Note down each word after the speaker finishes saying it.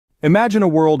Imagine a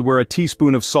world where a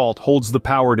teaspoon of salt holds the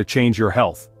power to change your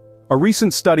health. A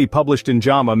recent study published in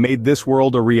JAMA made this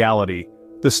world a reality.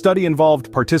 The study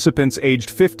involved participants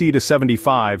aged 50 to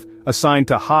 75, assigned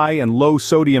to high and low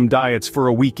sodium diets for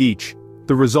a week each.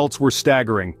 The results were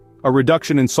staggering. A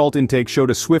reduction in salt intake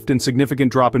showed a swift and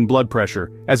significant drop in blood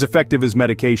pressure, as effective as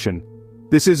medication.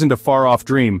 This isn't a far-off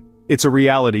dream, it's a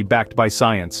reality backed by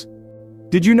science.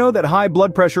 Did you know that high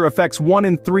blood pressure affects 1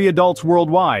 in 3 adults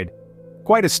worldwide?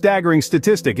 Quite a staggering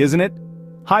statistic, isn't it?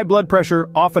 High blood pressure,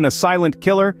 often a silent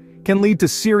killer, can lead to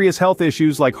serious health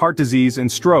issues like heart disease and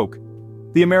stroke.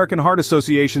 The American Heart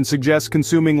Association suggests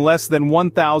consuming less than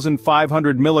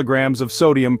 1,500 milligrams of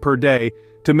sodium per day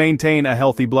to maintain a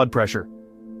healthy blood pressure.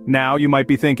 Now you might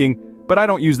be thinking, but I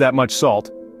don't use that much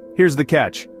salt. Here's the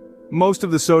catch. Most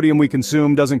of the sodium we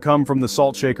consume doesn't come from the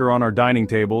salt shaker on our dining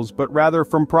tables, but rather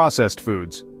from processed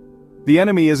foods. The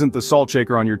enemy isn't the salt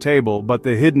shaker on your table, but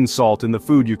the hidden salt in the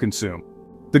food you consume.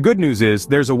 The good news is,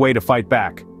 there's a way to fight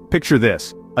back. Picture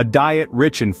this: a diet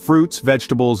rich in fruits,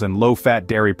 vegetables, and low-fat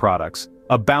dairy products.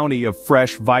 A bounty of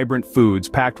fresh, vibrant foods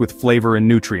packed with flavor and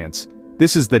nutrients.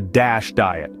 This is the DASH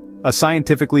diet, a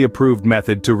scientifically approved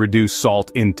method to reduce salt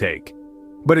intake.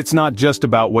 But it's not just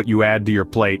about what you add to your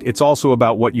plate, it's also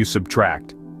about what you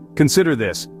subtract. Consider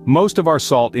this: most of our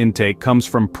salt intake comes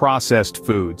from processed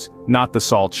foods, not the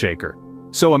salt shaker.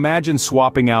 So imagine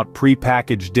swapping out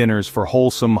pre-packaged dinners for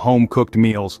wholesome, home-cooked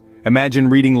meals. Imagine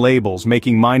reading labels,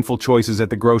 making mindful choices at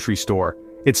the grocery store.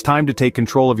 It's time to take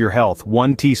control of your health,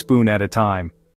 1 teaspoon at a time.